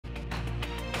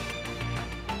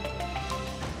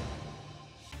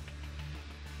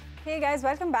Hey guys,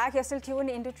 welcome back. You're still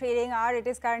tuned into Trading Hour. It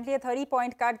is currently a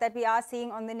 30-point cut that we are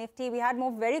seeing on the Nifty. We had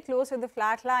moved very close to the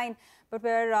flat line, but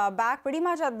we're back pretty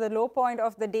much at the low point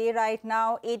of the day right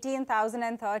now,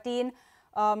 18,013.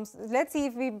 Let's see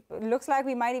if looks like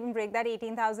we might even break that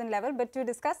 18,000 level. But to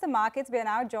discuss the markets, we are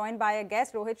now joined by a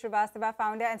guest. Rohit Srivastava,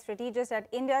 founder and strategist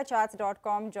at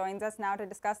Indiacharts.com, joins us now to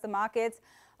discuss the markets.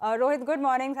 Rohit, good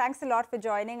morning. Thanks a lot for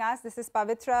joining us. This is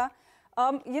Pavitra.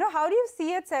 How do you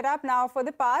see it set up now? For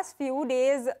the past few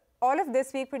days, all of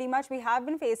this week, pretty much, we have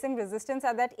been facing resistance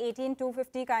at that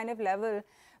 18,250 kind of level.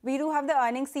 We do have the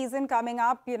earnings season coming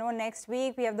up, next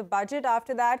week. We have the budget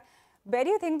after that. Where do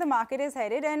you think the market is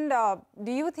headed? And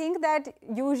do you think that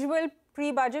usual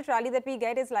pre-budget rally that we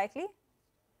get is likely?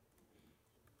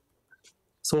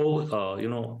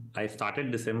 So, I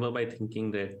started December by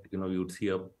thinking that, we would see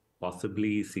a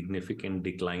possibly significant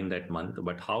decline that month.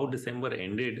 But how December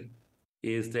ended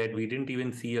is that we didn't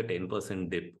even see a 10%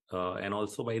 dip. And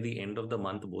also by the end of the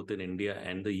month, both in India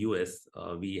and the US,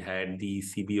 we had the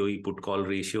CBOE put call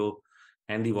ratio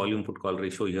and the volume put call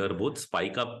ratio here both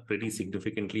spike up pretty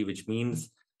significantly, which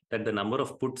means that the number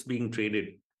of puts being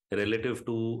traded relative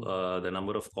to the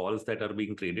number of calls that are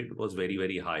being traded was very,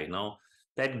 very high. Now,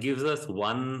 that gives us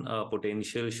one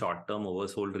potential short-term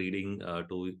oversold reading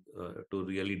to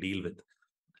really deal with.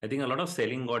 I think a lot of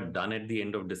selling got done at the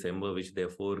end of December, which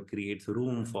therefore creates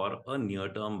room for a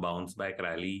near-term bounce back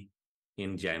rally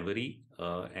in January.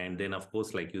 And then, of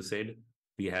course, like you said,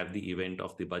 we have the event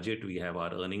of the budget, we have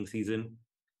our earnings season,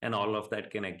 and all of that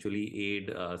can actually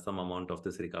aid some amount of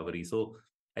this recovery. So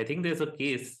I think there's a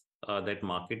case that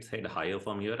markets head higher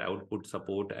from here. I would put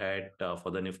support at for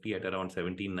the Nifty at around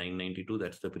 17,992.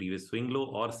 That's the previous swing low,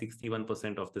 or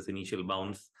 61% of this initial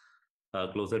bounce.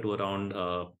 Closer to around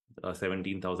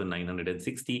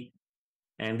 17,960.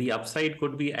 And the upside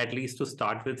could be at least to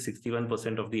start with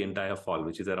 61% of the entire fall,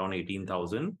 which is around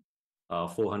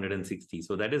 18,460.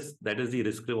 So that is the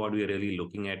risk reward we are really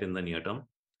looking at in the near term.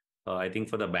 I think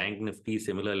for the bank Nifty,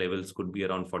 similar levels could be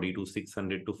around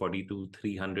 42,600 to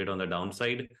 42,300 on the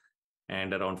downside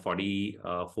and around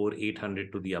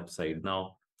 44,800 to the upside.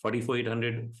 Now,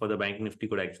 44,800 for the bank Nifty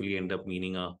could actually end up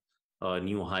meaning a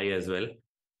new high as well.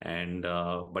 And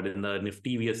but in the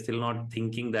Nifty, we are still not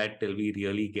thinking that till we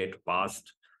really get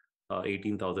past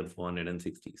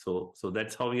 18,460. So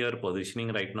that's how we are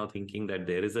positioning right now, thinking that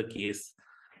there is a case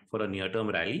for a near-term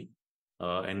rally.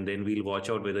 And then we'll watch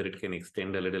out whether it can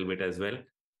extend a little bit as well.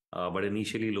 But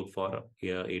initially look for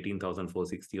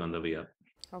 18,460 on the way up.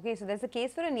 Okay, so there's a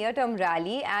case for a near-term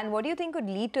rally. And what do you think could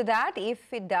lead to that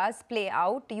if it does play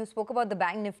out? You spoke about the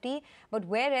bank Nifty, but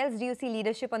where else do you see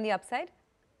leadership on the upside?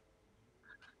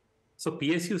 So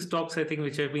PSU stocks, I think,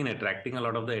 which have been attracting a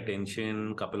lot of the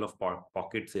attention, couple of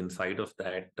pockets inside of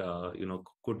that,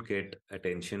 could get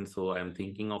attention. So I'm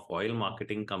thinking of oil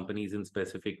marketing companies in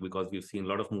specific, because we've seen a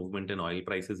lot of movement in oil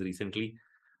prices recently.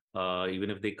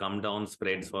 Even if they come down,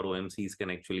 spreads for OMCs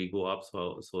can actually go up.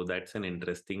 So that's an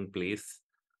interesting place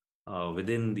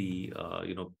within the,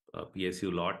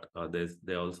 PSU lot.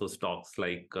 There are also stocks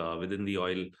like within the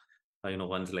oil,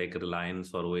 ones like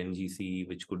Reliance or ONGC,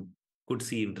 which could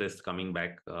see interest coming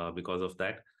back because of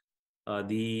that.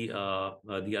 The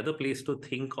other place to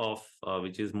think of,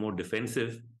 which is more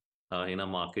defensive in a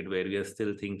market where we are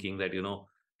still thinking that,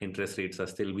 interest rates are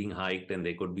still being hiked and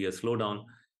there could be a slowdown,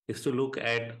 is to look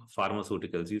at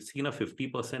pharmaceuticals. You've seen a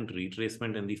 50%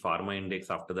 retracement in the pharma index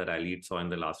after the rally it saw in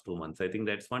the last 2 months. I think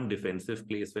that's one defensive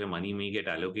place where money may get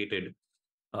allocated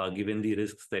given the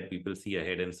risks that people see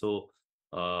ahead. And so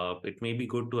it may be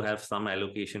good to have some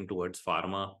allocation towards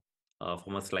pharma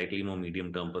from a slightly more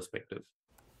medium-term perspective.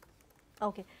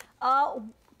 Okay.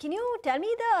 Can you tell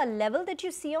me the level that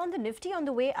you see on the Nifty on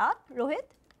the way up,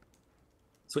 Rohit?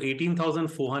 So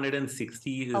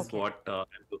 18,460 is what I'm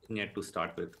looking at to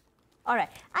start with. All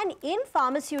right. And in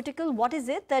pharmaceutical, what is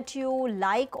it that you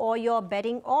like or you're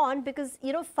betting on? Because,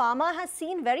 pharma has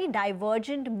seen very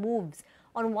divergent moves.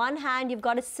 On one hand, you've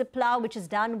got a Cipla, which has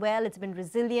done well. It's been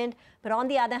resilient. But on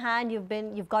the other hand,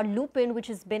 you've got Lupin, which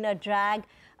has been a drag.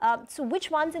 So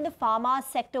which ones in the pharma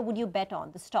sector would you bet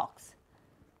on, the stocks?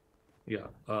 Yeah.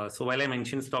 So while I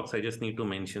mention stocks, I just need to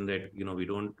mention that, we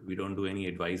don't do any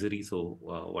advisory. So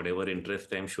whatever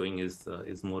interest I'm showing is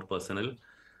more personal.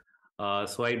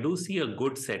 So I do see a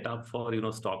good setup for,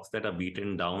 stocks that are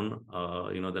beaten down,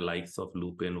 the likes of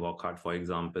Lupin, Wockhardt, for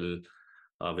example,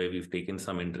 where we've taken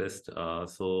some interest.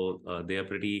 So they've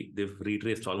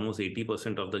retraced almost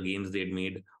 80% of the gains they'd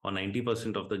made, or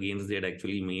 90% of the gains they had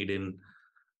actually made in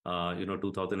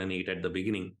 2008 at the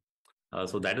beginning.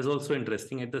 So that is also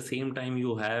interesting. At the same time,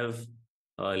 you have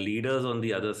leaders on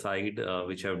the other side,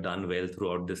 which have done well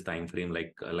throughout this time frame,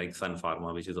 like Sun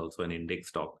Pharma, which is also an index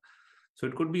stock. So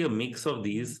it could be a mix of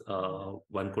these.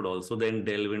 One could also then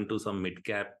delve into some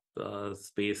mid-cap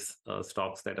space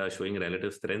stocks that are showing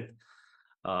relative strength.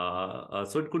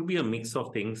 So it could be a mix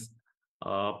of things.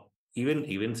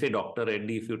 Even say Dr.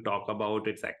 Reddy, if you talk about,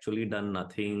 it's actually done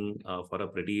nothing for a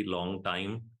pretty long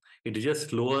time. It's just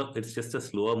slower. It's just a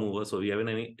slower mover. So we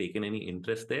haven't taken any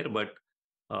interest there, but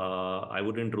I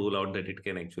wouldn't rule out that it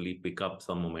can actually pick up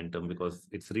some momentum, because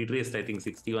it's retraced, I think,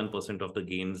 61% of the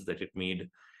gains that it made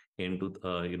into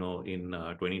in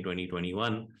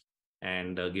 2020-21,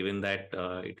 and given that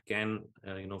it can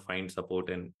find support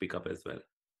and pick up as well.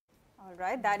 All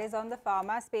right, that is on the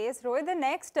pharma space. Rohit, the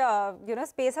next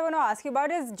space I want to ask you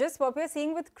about is just what we're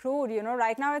seeing with crude.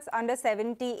 Right now it's under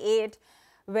 78.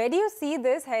 Where do you see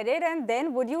this headed? And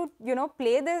then would you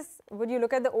play this? Would you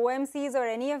look at the OMCs or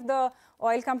any of the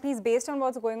oil companies based on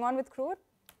what's going on with crude?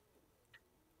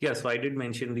 Yeah, so I did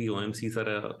mention the OMCs are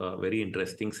a very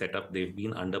interesting setup. They've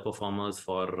been underperformers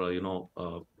for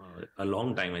a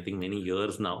long time, I think many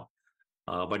years now.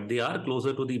 But they are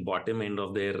closer to the bottom end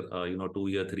of their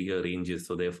 2-year, 3-year ranges.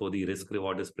 So therefore, the risk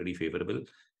reward is pretty favorable,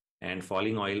 and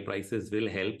falling oil prices will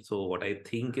help. So what I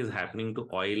think is happening to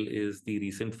oil is the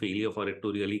recent failure for it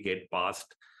to really get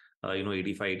past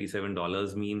 $85,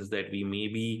 $87 means that we may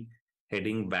be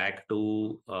heading back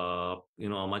to a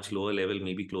much lower level,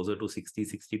 maybe closer to $60,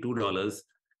 $62,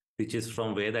 which is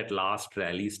from where that last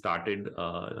rally started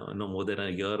more than a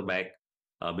year back,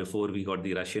 before we got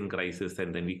the Russian crisis,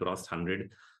 and then we crossed 100.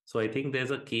 So I think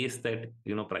there's a case that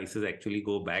prices actually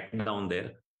go back down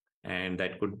there, and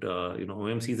that could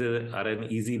OMCs are an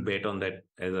easy bet on that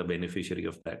as a beneficiary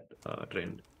of that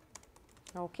trend.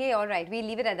 Okay, all right. We'll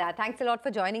leave it at that. Thanks a lot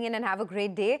for joining in and have a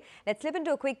great day. Let's slip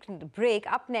into a quick break.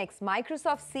 Up next,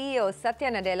 Microsoft CEO Satya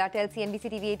Nadella tells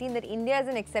CNBC-TV18 that India is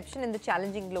an exception in the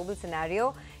challenging global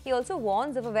scenario. He also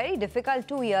warns of a very difficult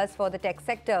 2 years for the tech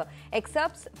sector.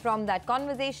 Excerpts from that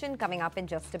conversation coming up in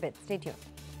just a bit. Stay tuned.